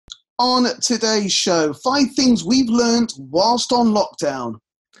On today's show, 5 things we've learned whilst on lockdown.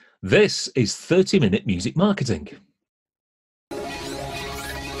 This is 30-Minute Music Marketing.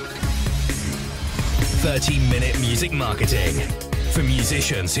 30-Minute Music Marketing for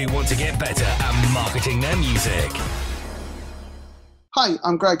musicians who want to get better at marketing their music. Hi,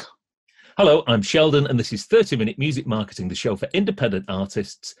 I'm Greg. Hello, I'm Sheldon, and this is 30-Minute Music Marketing, the show for independent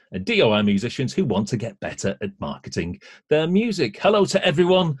artists and DIY musicians who want to get better at marketing their music. Hello to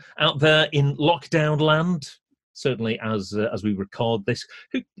everyone out there in lockdown land. Certainly, as we record this,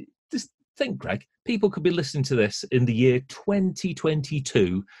 just think, Greg, people could be listening to this in the year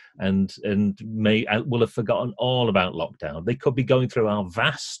 2022 and will have forgotten all about lockdown. They could be going through our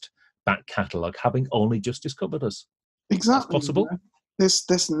vast back catalogue, having only just discovered us. Exactly. That's possible.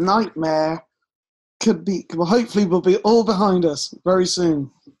 This nightmare hopefully will be all behind us very soon.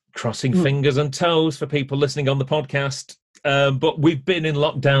 Crossing fingers and toes for people listening on the podcast. But we've been in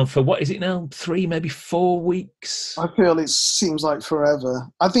lockdown for, what is it now? 3, maybe 4 weeks? I feel it seems like forever.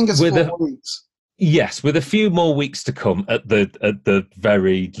 I think it's 4 weeks. Yes, with a few more weeks to come at the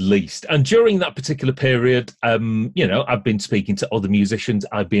very least. And during that particular period, I've been speaking to other musicians.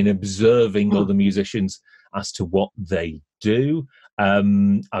 I've been observing other musicians as to what they do.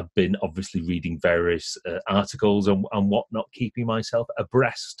 I've been obviously reading various articles and whatnot, keeping myself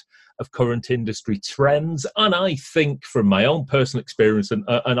abreast of current industry trends. And I think from my own personal experience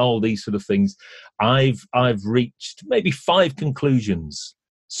and all these sort of things, I've reached maybe 5 conclusions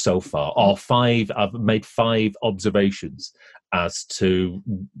so far, or I've made 5 observations as to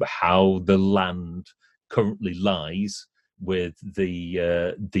how the land currently lies with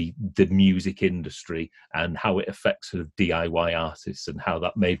the music industry and how it affects sort of DIY artists, and how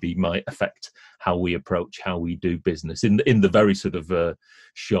that maybe might affect how we approach, how we do business in the very sort of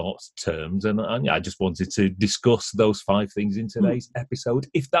short terms. And I just wanted to discuss those 5 things in today's episode,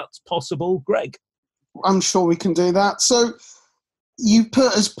 if that's possible, Greg. I'm sure we can do that. So you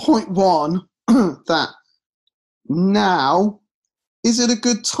put as point 1 that now, is it a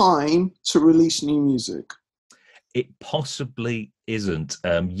good time to release new music? It possibly isn't.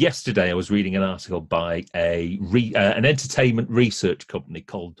 Yesterday, I was reading an article by an entertainment research company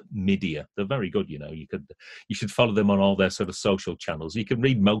called Media. They're very good, you know. You should follow them on all their sort of social channels. You can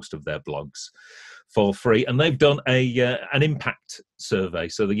read most of their blogs for free, and they've done an impact survey.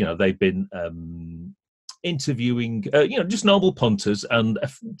 So that, they've been interviewing just normal punters and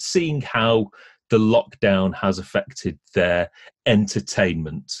seeing how the lockdown has affected their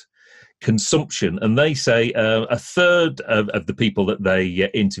entertainment consumption. And they say a third of the people that they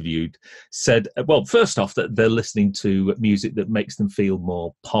interviewed said, well, first off, that they're listening to music that makes them feel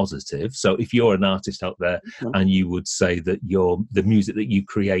more positive. So if you're an artist out there and you would say that the music that you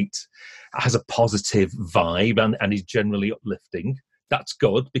create has a positive vibe and is generally uplifting, that's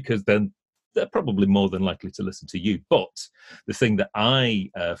good, because then they're probably more than likely to listen to you. But the thing that I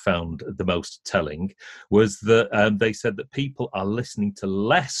found the most telling was that they said that people are listening to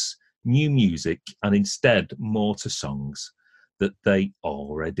less new music and instead more to songs that they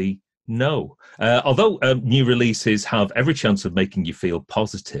already know. Although new releases have every chance of making you feel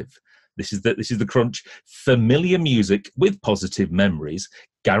positive, this is the crunch. Familiar music with positive memories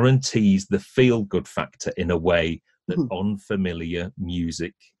guarantees the feel-good factor in a way that unfamiliar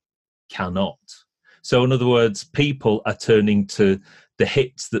music cannot. So in other words, people are turning to the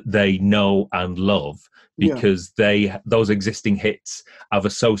hits that they know and love because those existing hits have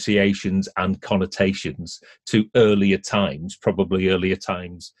associations and connotations to earlier times, probably earlier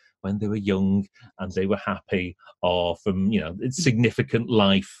times when they were young and they were happy, or from significant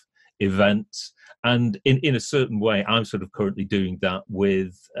life events. And in a certain way, I'm sort of currently doing that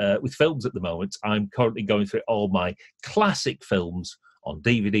with films at the moment. I'm currently going through all my classic films on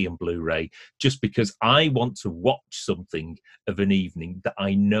DVD and Blu-ray, just because I want to watch something of an evening that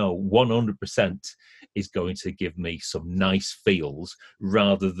I know 100% is going to give me some nice feels,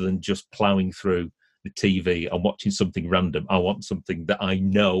 rather than just ploughing through the TV and watching something random. I want something that I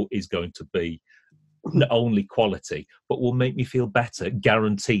know is going to be not only quality, but will make me feel better,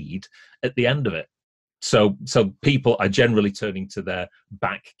 guaranteed, at the end of it. So people are generally turning to their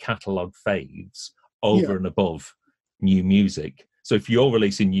back catalogue faves over and above new music. So if you're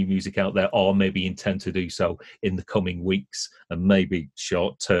releasing new music out there, or maybe intend to do so in the coming weeks and maybe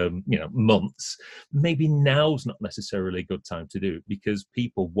short-term, months, maybe now's not necessarily a good time to do it, because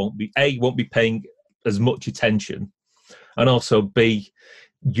people won't be paying as much attention, and also B,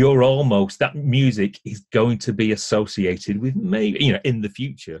 that music is going to be associated with maybe, in the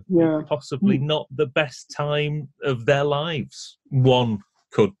future, possibly not the best time of their lives, one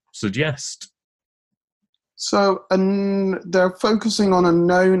could suggest. So, and they're focusing on a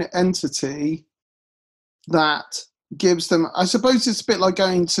known entity that gives them, I suppose it's a bit like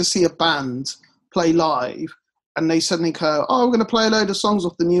going to see a band play live and they suddenly go, oh, we're going to play a load of songs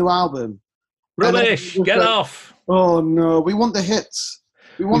off the new album. Rubbish! Get off! Oh no, we want the hits.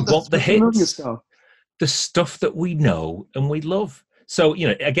 We want the hits. Stuff. The stuff that we know and we love. So,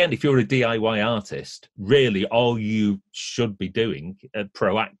 again, if you're a DIY artist, really all you should be doing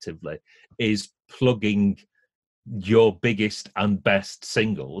proactively is plugging your biggest and best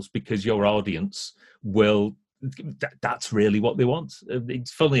singles, because your audience will, that's really what they want.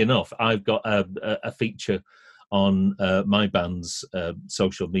 It's funny enough, I've got a feature on my band's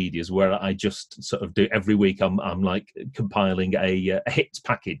social medias where I just sort of do every week. I'm like compiling a hits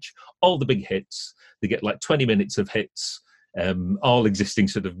package, all the big hits. They get like 20 minutes of hits, all existing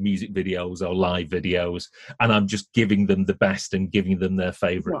sort of music videos or live videos, and I'm just giving them the best and giving them their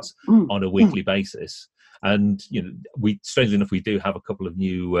favourites on a weekly basis. And we, strangely enough, we do have a couple of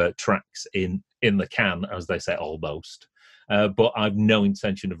new tracks in the can, as they say, almost. But I've no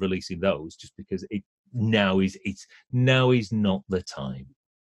intention of releasing those, just because now is not the time.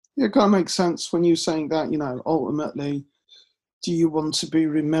 Yeah, it kind of makes sense when you're saying that. Ultimately, do you want to be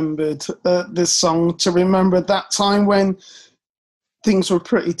remembered? This song to remember that time when things were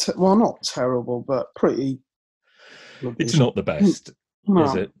pretty not terrible, but pretty. It's not the best,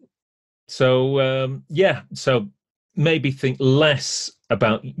 is it? So, so maybe think less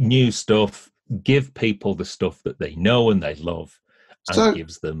about new stuff, give people the stuff that they know and they love, and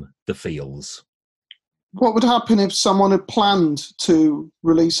gives them the feels. What would happen if someone had planned to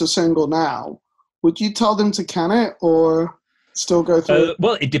release a single now? Would you tell them to can it or still go through?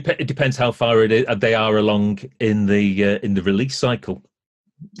 Well, it depends how far they are along in the release cycle.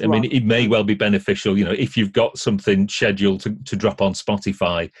 I mean, it may well be beneficial, if you've got something scheduled to drop on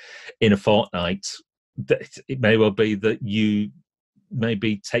Spotify in a fortnight, it may well be that you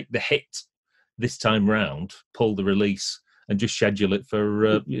maybe take the hit this time round, pull the release, and just schedule it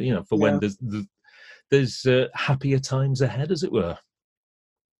for when there's happier times ahead, as it were.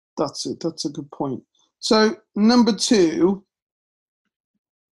 That's it. That's a good point. So, number 2,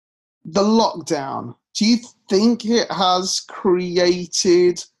 the lockdown. Do you think it has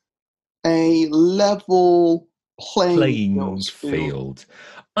created a level playing field?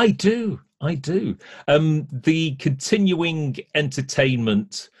 I do. The continuing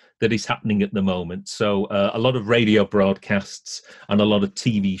entertainment that is happening at the moment. So a lot of radio broadcasts and a lot of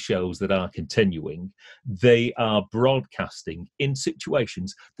TV shows that are continuing, they are broadcasting in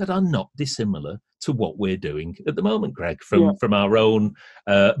situations that are not dissimilar to what we're doing at the moment, Greg, from our own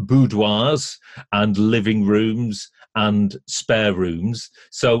boudoirs and living rooms and spare rooms.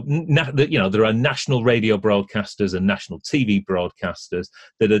 So, there are national radio broadcasters and national TV broadcasters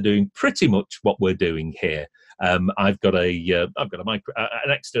that are doing pretty much what we're doing here. I've got an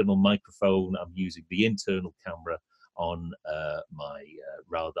external microphone. I'm using the internal camera on my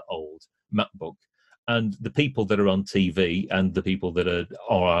rather old MacBook. And the people that are on TV and the people that are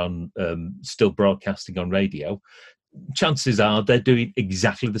on still broadcasting on radio, chances are they're doing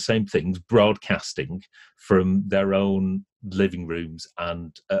exactly the same things, broadcasting from their own living rooms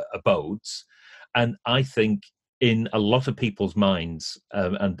and abodes. And I think in a lot of people's minds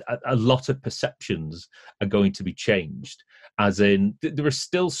and a lot of perceptions are going to be changed. As in, there are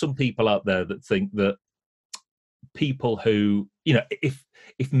still some people out there that think that people who, if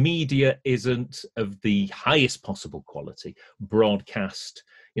media isn't of the highest possible quality, broadcast,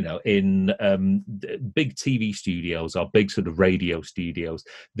 in big TV studios or big sort of radio studios,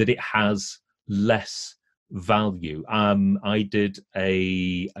 that it has less value. I did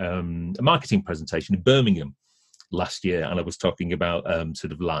a marketing presentation in Birmingham last year, and I was talking about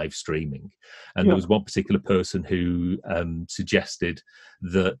sort of live streaming, and there was one particular person who suggested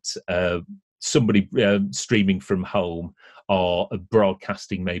that somebody streaming from home or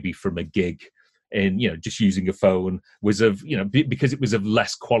broadcasting maybe from a gig in, just using a phone was of, because it was of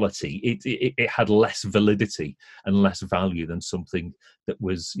less quality, it had less validity and less value than something that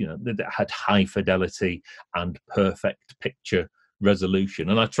was, that had high fidelity and perfect picture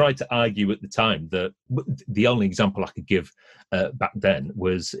resolution. And I tried to argue at the time that the only example I could give back then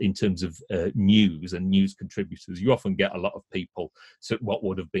was in terms of news and news contributors. You often get a lot of people, so what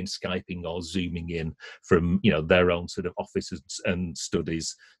would have been Skyping or Zooming in from their own sort of offices and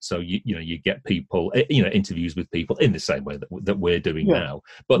studies. So you get people, interviews with people in the same way that we're doing now.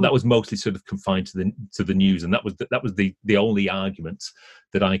 But that was mostly sort of confined to the news, and that was the only argument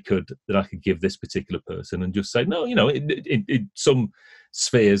that I could give this particular person, and just say no. In some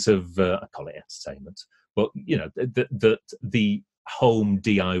spheres of I call it entertainment, but the home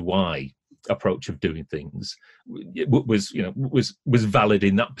DIY approach of doing things was valid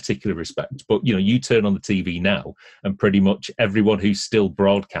in that particular respect. But you turn on the TV now, and pretty much everyone who's still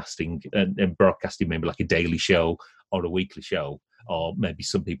broadcasting and broadcasting maybe like a daily show or a weekly show, or maybe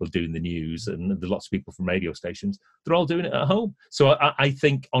some people doing the news, and there's lots of people from radio stations, they're all doing it at home. So I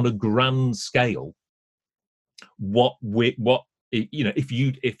think on a grand scale, if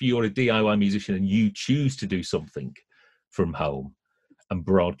you're a DIY musician and you choose to do something from home and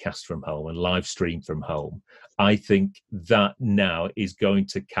broadcast from home and live stream from home, I think that now is going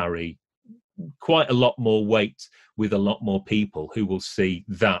to carry quite a lot more weight with a lot more people who will see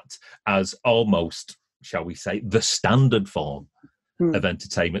that as almost, shall we say, the standard form of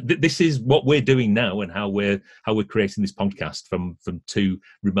entertainment. This is what we're doing now, and how we're creating this podcast from 2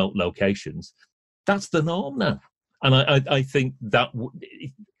 remote locations. That's the norm now. And I think that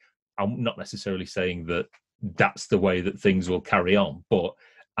I'm not necessarily saying that that's the way that things will carry on, but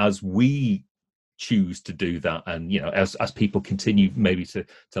as we choose to do that, and as people continue maybe to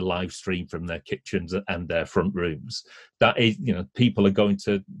live stream from their kitchens and their front rooms, that is, people are going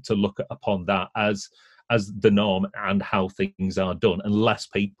to look upon that as the norm and how things are done, and less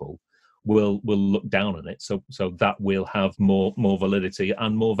people will look down on it. So that will have more validity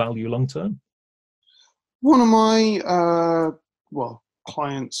and more value long term. One of my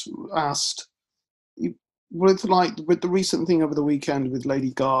clients asked, with the recent thing over the weekend with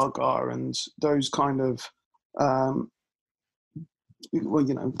Lady Gaga and those kind of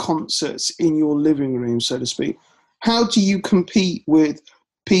concerts in your living room, so to speak, how do you compete with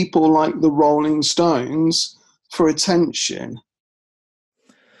people like the Rolling Stones for attention?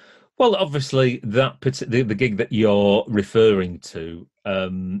 Well, obviously the gig that you're referring to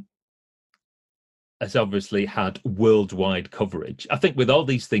has obviously had worldwide coverage. I think with all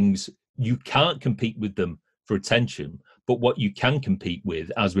these things, you can't compete with them for attention, but what you can compete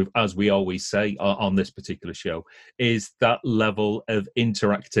with, as we always say on this particular show, is that level of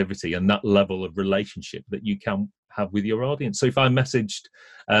interactivity and that level of relationship that you can have with your audience. So if I messaged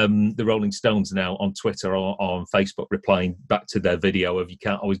the Rolling Stones now on Twitter or on Facebook, replying back to their video of "You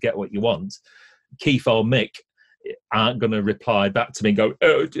can't always get what you want," Keith or Mick aren't going to reply back to me and go,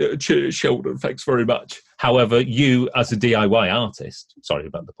 "Oh, cheers, Sheldon, thanks very much." However, you as a DIY artist, sorry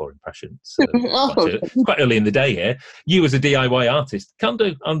about the poor impression, it's quite early in the day here, you as a DIY artist can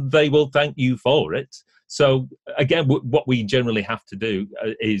do, and they will thank you for it. So again, what we generally have to do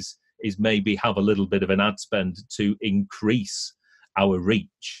is maybe have a little bit of an ad spend to increase our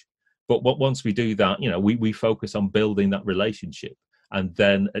reach. But once we do that, we focus on building that relationship, and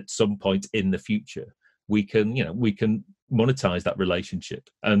then at some point in the future, we can monetize that relationship,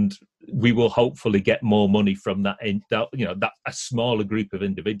 and we will hopefully get more money from that a smaller group of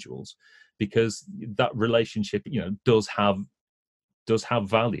individuals, because that relationship does have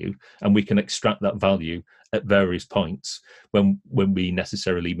value, and we can extract that value at various points when we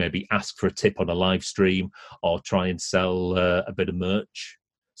necessarily maybe ask for a tip on a live stream or try and sell a bit of merch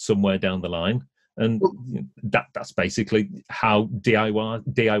somewhere down the line. And that's basically how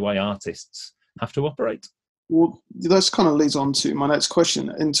DIY artists have to operate. Well, this kind of leads on to my next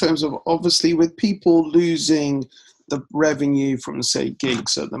question, in terms of, obviously, with people losing the revenue from, say,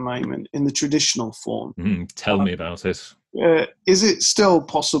 gigs at the moment in the traditional form. Tell me about it. Is it still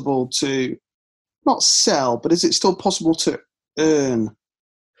possible to not sell, but is it still possible to earn?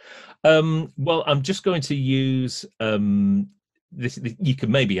 Well, I'm just going to use this. You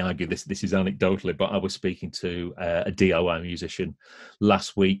can maybe argue this is anecdotally, but I was speaking to a DIY musician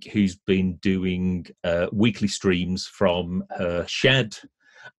last week who's been doing weekly streams from her shed,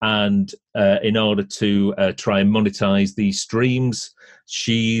 and in order to try and monetize these streams,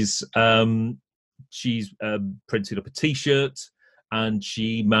 she's printed up a T-shirt, and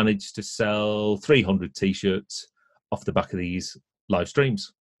she managed to sell 300 T-shirts off the back of these live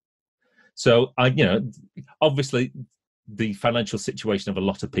streams. So obviously, the financial situation of a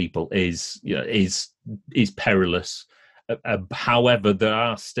lot of people is perilous. However, there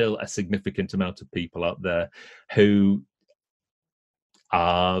are still a significant amount of people out there who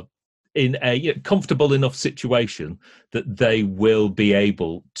are in a comfortable enough situation that they will be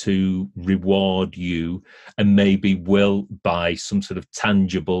able to reward you, and maybe will buy some sort of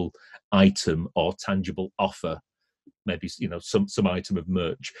tangible item or tangible offer, maybe some item of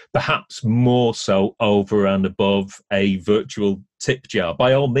merch, perhaps more so over and above a virtual tip jar.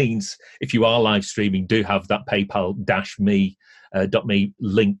 By all means, if you are live streaming, do have that PayPal-me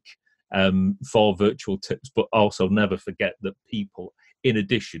link for virtual tips, but also never forget that people, in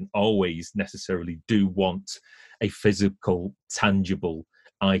addition, always necessarily do want a physical, tangible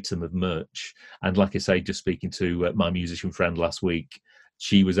item of merch. And like I say, just speaking to my musician friend last week,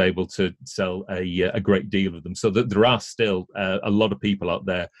 she was able to sell a great deal of them. So that there are still a lot of people out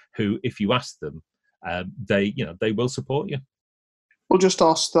there who, if you ask them, they will support you. We'll just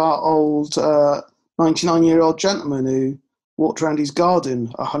ask that old 99-year-old gentleman who walked around his garden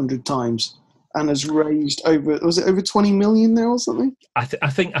 100 times and has raised over 20 million now or something? I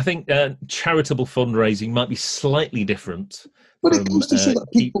think charitable fundraising might be slightly different. But it goes to show that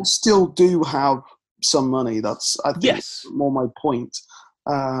people still do have some money. That's, I think, yes, more my point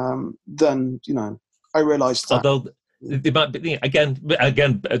than, I realised that. Although they might be, again,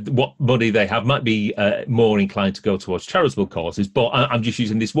 what money they have might be more inclined to go towards charitable causes. But I'm just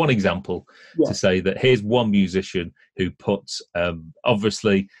using this one example to say that here's one musician who puts,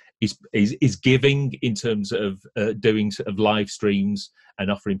 obviously, is giving in terms of doing sort of live streams and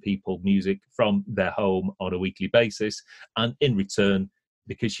offering people music from their home on a weekly basis, and in return,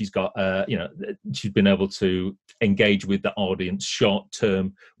 because she's got she's been able to engage with the audience short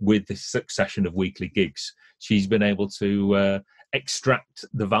term with this succession of weekly gigs, she's been able to extract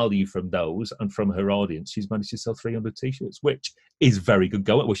the value from those, and from her audience she's managed to sell 300 t-shirts, which is very good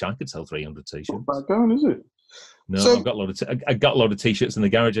going. I wish I could sell 300 t-shirts. Not bad going, is it? No, so, I've got a lot of t-shirts in the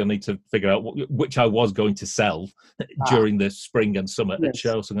garage. I need to figure out which I was going to sell during the spring and summer at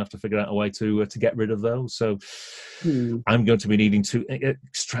show. So I'm going to have to figure out a way to get rid of those. So I'm going to be needing to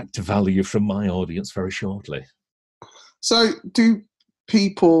extract value from my audience very shortly. So do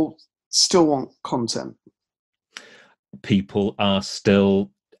people still want content? People are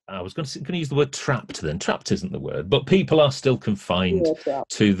still... I was going to use the word trapped then. Trapped isn't the word, but people are still confined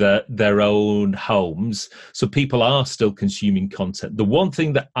to their own homes. So people are still consuming content. The one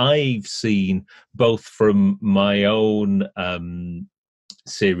thing that I've seen, both from my own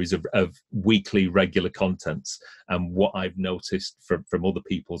series of weekly regular contents and what I've noticed from other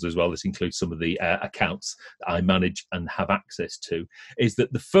people's as well, this includes some of the accounts that I manage and have access to, is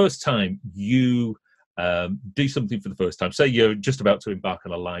that the first time you do something for the first time, say you're just about to embark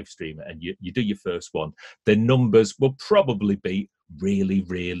on a live stream and you do your first one, the numbers will probably be really,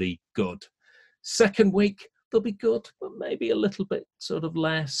 really good. Second week, they'll be good, but maybe a little bit sort of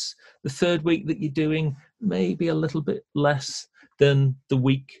less. The third week that you're doing, maybe a little bit less than the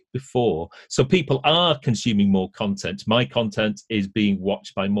week before. So people are consuming more content. My content is being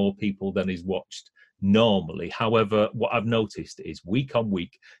watched by more people than is watched normally. However, what I've noticed is week on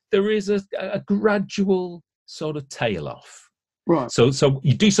week, there is a gradual sort of tail off. Right. So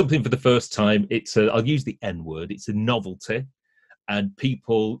you do something for the first time. I'll use the N word. It's a novelty, and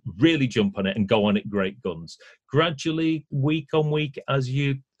people really jump on it and go on it great guns. Gradually, week on week, as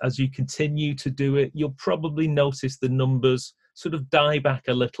you continue to do it, you'll probably notice the numbers sort of die back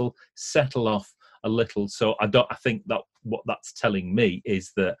a little, settle off a little. So I think that what that's telling me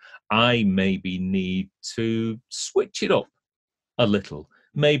is that I maybe need to switch it up a little.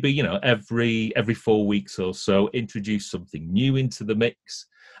 Maybe, every 4 weeks or so, introduce something new into the mix.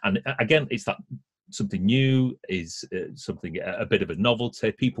 And again, it's that something new is something, a bit of a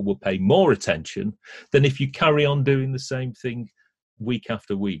novelty. People will pay more attention than if you carry on doing the same thing week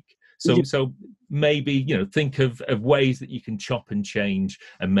after week. So maybe, think of ways that you can chop and change,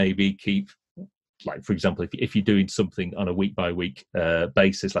 and maybe keep, like, for example, if you're doing something on a week-by-week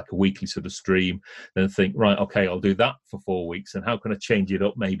basis, like a weekly sort of stream, then think, right, okay, I'll do that for 4 weeks, and how can I change it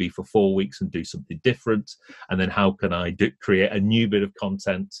up maybe for 4 weeks and do something different? And then how can I create a new bit of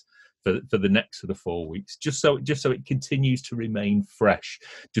content for the next sort of 4 weeks, just so it continues to remain fresh,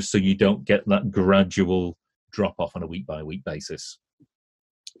 just so you don't get that gradual drop-off on a week-by-week basis.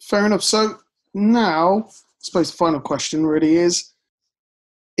 Fair enough. So now, I suppose the final question really is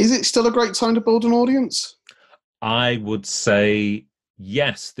it still a great time to build an audience? I would say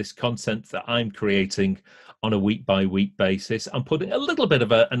yes. This content that I'm creating on a week-by-week basis, I'm putting a little bit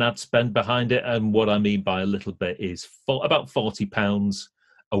of an ad spend behind it. And what I mean by a little bit is about £40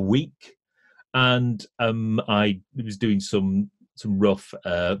 a week. And I was doing some rough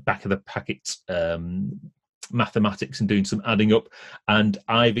back of the packet mathematics and doing some adding up, and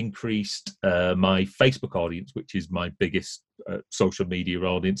I've increased my Facebook audience, which is my biggest social media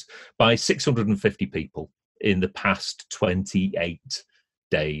audience, by 650 people in the past 28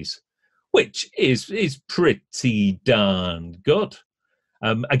 days, which is pretty darn good.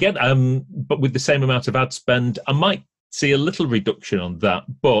 But with the same amount of ad spend, I might see a little reduction on that.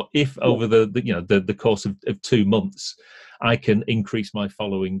 But if over the course of 2 months, I can increase my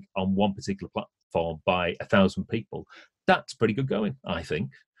following on one particular platform by 1,000 people, that's pretty good going, I think.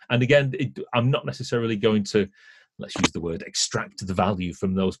 And again, I'm not necessarily going to, let's use the word, extract the value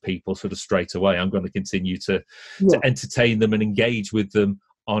from those people sort of straight away. I'm going to continue to entertain them and engage with them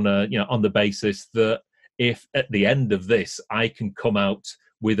on the basis that if at the end of this I can come out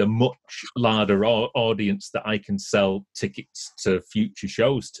with a much larger audience that I can sell tickets to future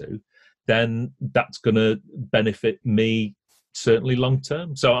shows to, then that's going to benefit me certainly long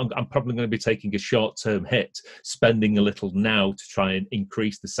term. So I'm probably going to be taking a short term hit, spending a little now to try and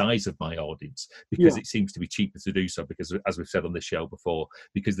increase the size of my audience, because it seems to be cheaper to do so, because as we've said on this show before,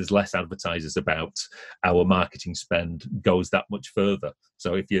 because there's less advertisers about, our marketing spend goes that much further.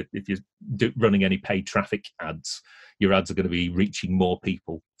 So if you're running any paid traffic ads, your ads are going to be reaching more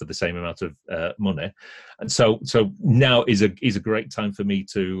people for the same amount of money. And so now is a great time for me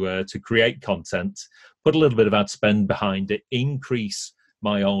to create content, put a little bit of ad spend behind it, increase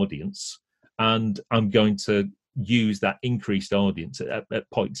my audience, and I'm going to use that increased audience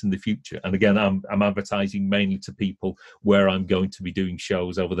at points in the future. And again, I'm advertising mainly to people where I'm going to be doing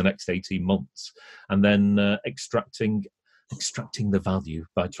shows over the next 18 months, and then extracting the value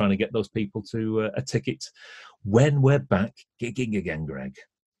by trying to get those people to a ticket when we're back gigging again, Greg.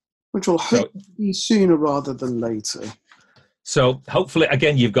 Which will hopefully be sooner rather than later. So hopefully,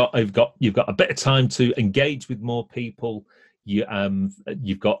 again, you've got a bit of time to engage with more people.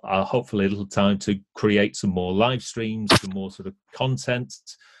 You've got hopefully a little time to create some more live streams, some more sort of content.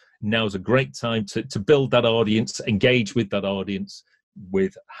 Now's a great time to build that audience, engage with that audience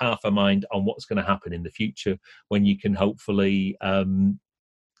with half a mind on what's going to happen in the future, when you can hopefully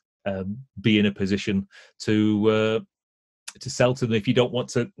be in a position to sell to them if you don't want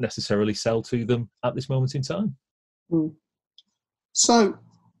to necessarily sell to them at this moment in time. So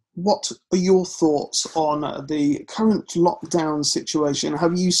what are your thoughts on the current lockdown situation?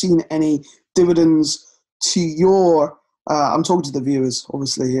 Have you seen any dividends to your I'm talking to the viewers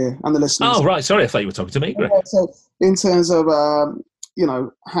obviously here and the listeners. Oh right, sorry, I thought you were talking to me. So in terms of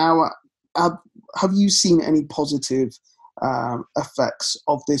how have you seen any positive effects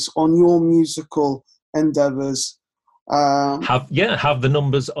of this on your musical endeavors? Have the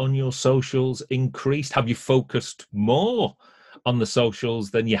numbers on your socials increased? Have you focused more on the socials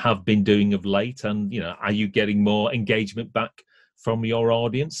than you have been doing of late? And are you getting more engagement back from your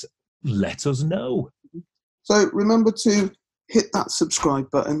audience? Let us know. So remember to hit that subscribe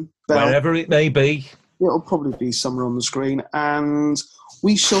button, bell, wherever it may be. It'll probably be somewhere on the screen, and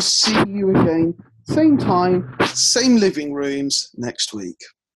we shall see you again, same time, same living rooms next week.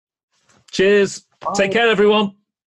 Cheers. Bye. Take care, everyone.